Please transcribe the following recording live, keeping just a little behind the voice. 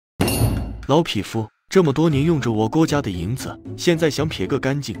老匹夫，这么多年用着我郭家的银子，现在想撇个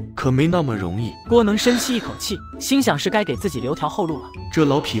干净，可没那么容易。郭能深吸一口气，心想是该给自己留条后路了。这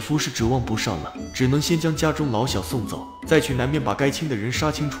老匹夫是指望不上了，只能先将家中老小送走，再去南面把该清的人杀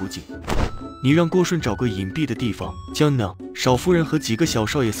清除尽。你让郭顺找个隐蔽的地方，将那少夫人和几个小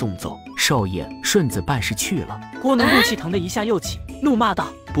少爷送走。少爷，顺子办事去了。郭能怒气腾的一下又起，怒骂道：“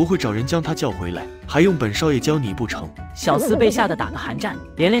不会找人将他叫回来，还用本少爷教你不成？”小厮被吓得打个寒战，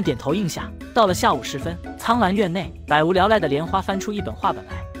连连点头应下。到了下午时分，苍兰院内，百无聊赖的莲花翻出一本画本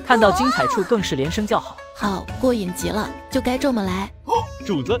来，看到精彩处更是连声叫好。好，过瘾极了，就该这么来。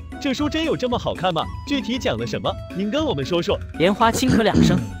主子，这书真有这么好看吗？具体讲了什么？您跟我们说说。莲花轻咳两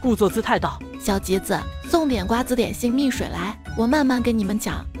声，故作姿态道：“小吉子，送点瓜子点心蜜水来，我慢慢给你们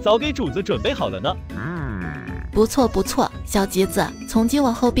讲。”早给主子准备好了呢。不错不错，小吉子，从今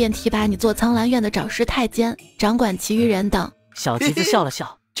往后便提拔你做苍兰院的掌事太监，掌管其余人等。小吉子笑了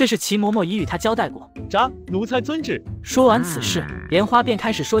笑，这是齐嬷嬷已与他交代过。喳，奴才遵旨。说完此事，莲花便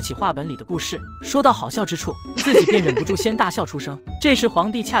开始说起画本里的故事，说到好笑之处，自己便忍不住先大笑出声。这时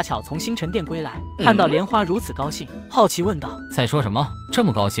皇帝恰巧从星辰殿归来，看到莲花如此高兴，好奇问道：“在说什么？这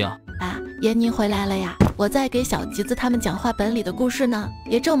么高兴？”啊，爷您回来了呀！我在给小吉子他们讲画本里的故事呢。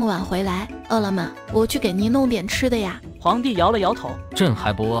爷这么晚回来，饿了吗？我去给您弄点吃的呀。皇帝摇了摇头：“朕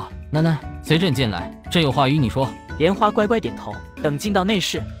还不饿。奶奶，随朕进来，朕有话与你说。”莲花乖乖点头。等进到内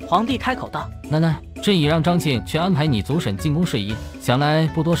室，皇帝开口道：“奶奶，朕已让张庆去安排你族审进宫事宜，想来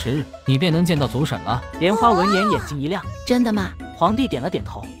不多时日，你便能见到族审了。”莲花闻言眼睛一亮：“真的吗？”皇帝点了点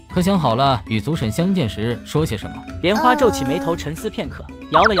头。可想好了与族审相见时说些什么？莲花皱起眉头沉思片刻，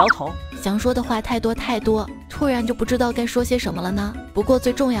摇了摇头：“想说的话太多太多，突然就不知道该说些什么了呢。不过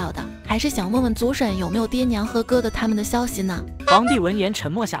最重要的还是想问问族审有没有爹娘和哥的他们的消息呢。”皇帝闻言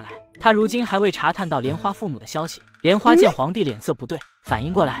沉默下来，他如今还未查探到莲花父母的消息。莲花见皇帝脸色不对，反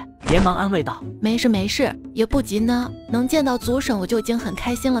应过来，连忙安慰道：“没事没事，也不急呢，能见到族审我就已经很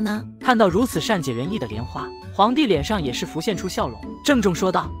开心了呢。”看到如此善解人意的莲花，皇帝脸上也是浮现出笑容，郑重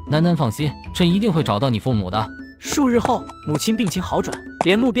说道：“楠楠放心，朕一定会找到你父母的。”数日后，母亲病情好转，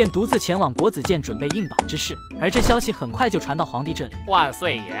莲木便独自前往国子监准备应榜之事。而这消息很快就传到皇帝这里。万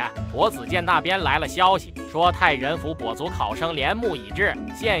岁爷，国子监那边来了消息，说太原府跛足考生莲木已至，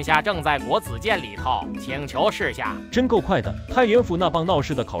现下正在国子监里头，请求示下。真够快的，太原府那帮闹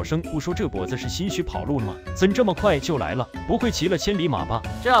事的考生，不说这跛子是心虚跑路了吗？怎这么快就来了？不会骑了千里马吧？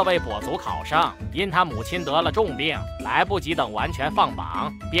这位跛足考生因他母亲得了重病，来不及等完全放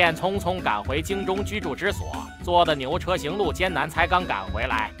榜，便匆匆赶回京中居住之所。坐的牛车行路艰难，才刚赶回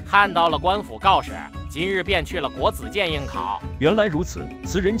来，看到了官府告示，今日便去了国子监应考。原来如此，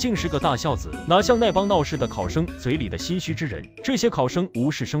此人竟是个大孝子，哪像那帮闹事的考生嘴里的心虚之人。这些考生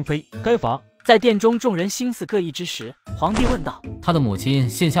无事生非，该罚。在殿中众人心思各异之时，皇帝问道：“他的母亲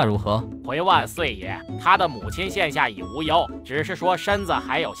现下如何？”回万岁爷，他的母亲现下已无忧，只是说身子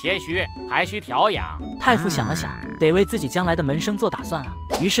还有些虚，还需调养。太傅想了想，得为自己将来的门生做打算啊，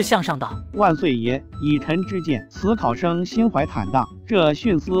于是向上道：“万岁爷，以臣之见，此考生心怀坦荡，这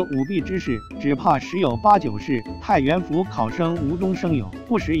徇私舞弊之事，只怕十有八九是太原府考生无中生有，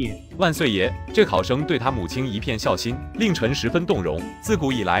不实也。”万岁爷，这考生对他母亲一片孝心，令臣十分动容。自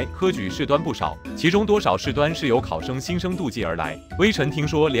古以来，科举事端不少，其中多少事端是由考生心生妒忌而来。微臣听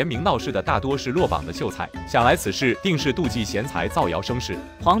说联名闹事的大多是落榜的秀才，想来此事定是妒忌贤才，造谣生事。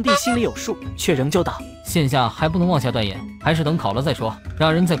皇帝心里有数，却仍旧道：“现下还不能妄下断言，还是等考了再说。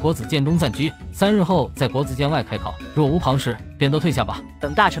让人在国子监中暂居，3日后在国子监外开考，若无旁事，便都退下吧。”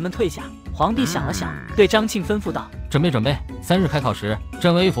等大臣们退下，皇帝想了想，对张庆吩咐道：“准备准备，3日开考时，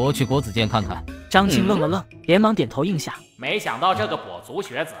朕微服去国子监看看。”张庆愣了愣，连忙点头应下。没想到这个跛足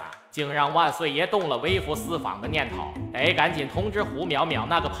学子竟让万岁爷动了微服私访的念头，得赶紧通知胡淼淼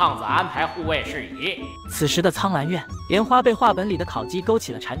那个胖子安排护卫事宜。此时的苍兰院，莲花被画本里的烤鸡勾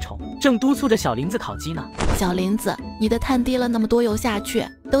起了馋虫，正督促着小林子烤鸡呢。小林子，你的炭滴了那么多油下去，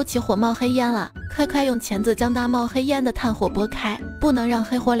都起火冒黑烟了，快用钳子将那冒黑烟的炭火拨开，不能让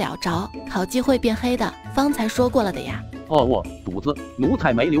黑火燎着，烤鸡会变黑的，方才说过了的呀。哦，犊子，奴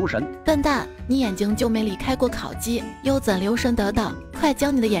才没留神。笨蛋，你眼睛就没离开过烤鸡，又怎留神得到？快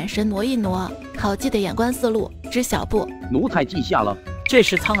将你的眼神挪一挪，烤鸡的眼观四路，知晓不？奴才记下了。这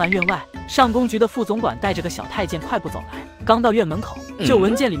时苍兰院外，上宫局的副总管带着个小太监快步走来，刚到院门口，就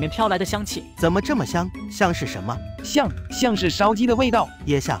闻见里面飘来的香气。怎么这么香？像是什么？像是烧鸡的味道。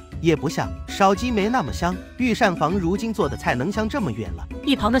也像，也不像，烧鸡没那么香。御膳房如今做的菜能香这么远了？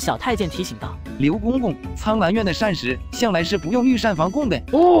一旁的小太监提醒道：“刘公公，苍兰院的膳食向来是不用御膳房供的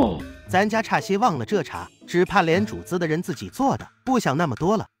哦。咱家差些忘了这茬，只怕连主子的人自己做的，不想那么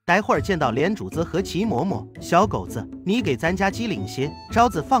多了。待会儿见到连主子和齐嬷嬷，小狗子，你给咱家机灵些，招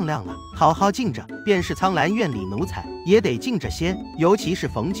子放亮了，好好敬着。便是苍兰院里奴才，也得敬着些，尤其是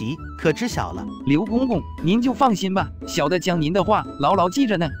冯吉，可知晓了？刘公公，您就放心吧，小的将您的话牢牢记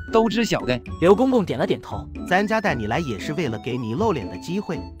着呢，都知晓的。刘公公点了点头。咱家带你来也是为了给你露脸的机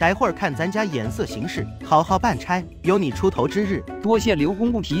会，待会儿看咱家眼色行事，好好办差，有你出头之日。多谢刘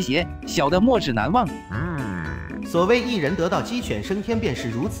公公提携，小的没齿难忘。所谓一人得道鸡犬升天便是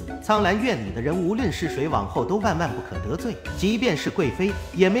如此，苍兰院里的人无论是谁，往后都万万不可得罪，即便是贵妃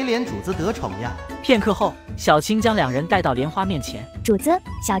也没连主子得宠呀。片刻后，小青将两人带到莲花面前。主子，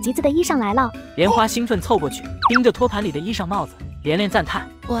小吉子的衣裳来了。莲花兴奋凑过去，盯着托盘里的衣裳帽子，连连赞叹：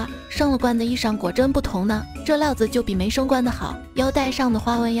哇，升了官的衣裳果真不同呢，这料子就比没升官的好，腰带上的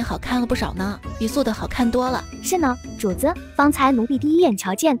花纹也好看了不少呢，比素的好看多了。是呢，主子，方才奴婢第一眼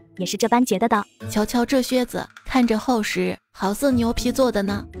瞧见也是这般觉得的。瞧瞧这靴子，看着厚实，好似牛皮做的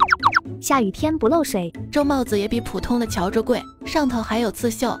呢。下雨天不漏水。这帽子也比普通的瞧着贵，上头还有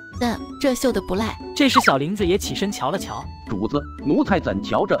刺绣，但这绣的不赖。这时小林子也起身瞧了瞧。主子，奴才怎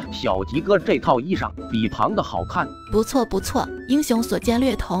瞧着小吉哥这套衣裳比旁的好看？不错不错，英雄所见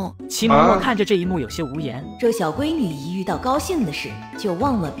略同。齐嬷嬷看着这一幕有些无言。这小闺女一遇到高兴的事，就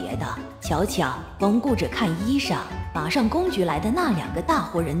忘了别的。瞧瞧，光顾着看衣裳，马上公局来的那2个大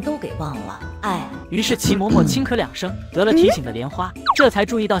活人都给忘了。哎，于是齐嬷嬷轻咳2声，得了提醒的莲花，这才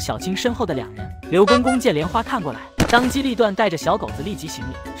注意到小青身后的2人。刘公公见莲花看过来，当机立断带着小狗子立即行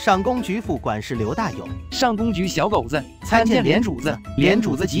礼。上公局副管事刘大勇，上公局小狗子，参见连主子，连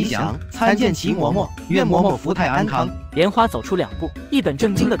主子吉祥，参见齐嬷嬷，愿嬷嬷福泰安康。莲花走出2步，一本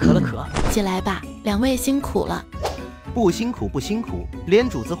正经的咳了咳。起来吧，2位辛苦了。不辛苦不辛苦，连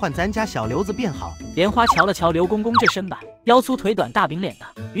主子换咱家小刘子便好。莲花瞧了瞧刘公公这身板，腰粗腿短大饼脸的，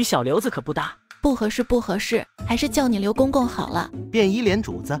与小刘子可不搭。不合适不合适，还是叫你刘公公好了。便依连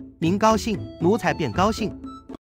主子，您高兴，奴才便高兴。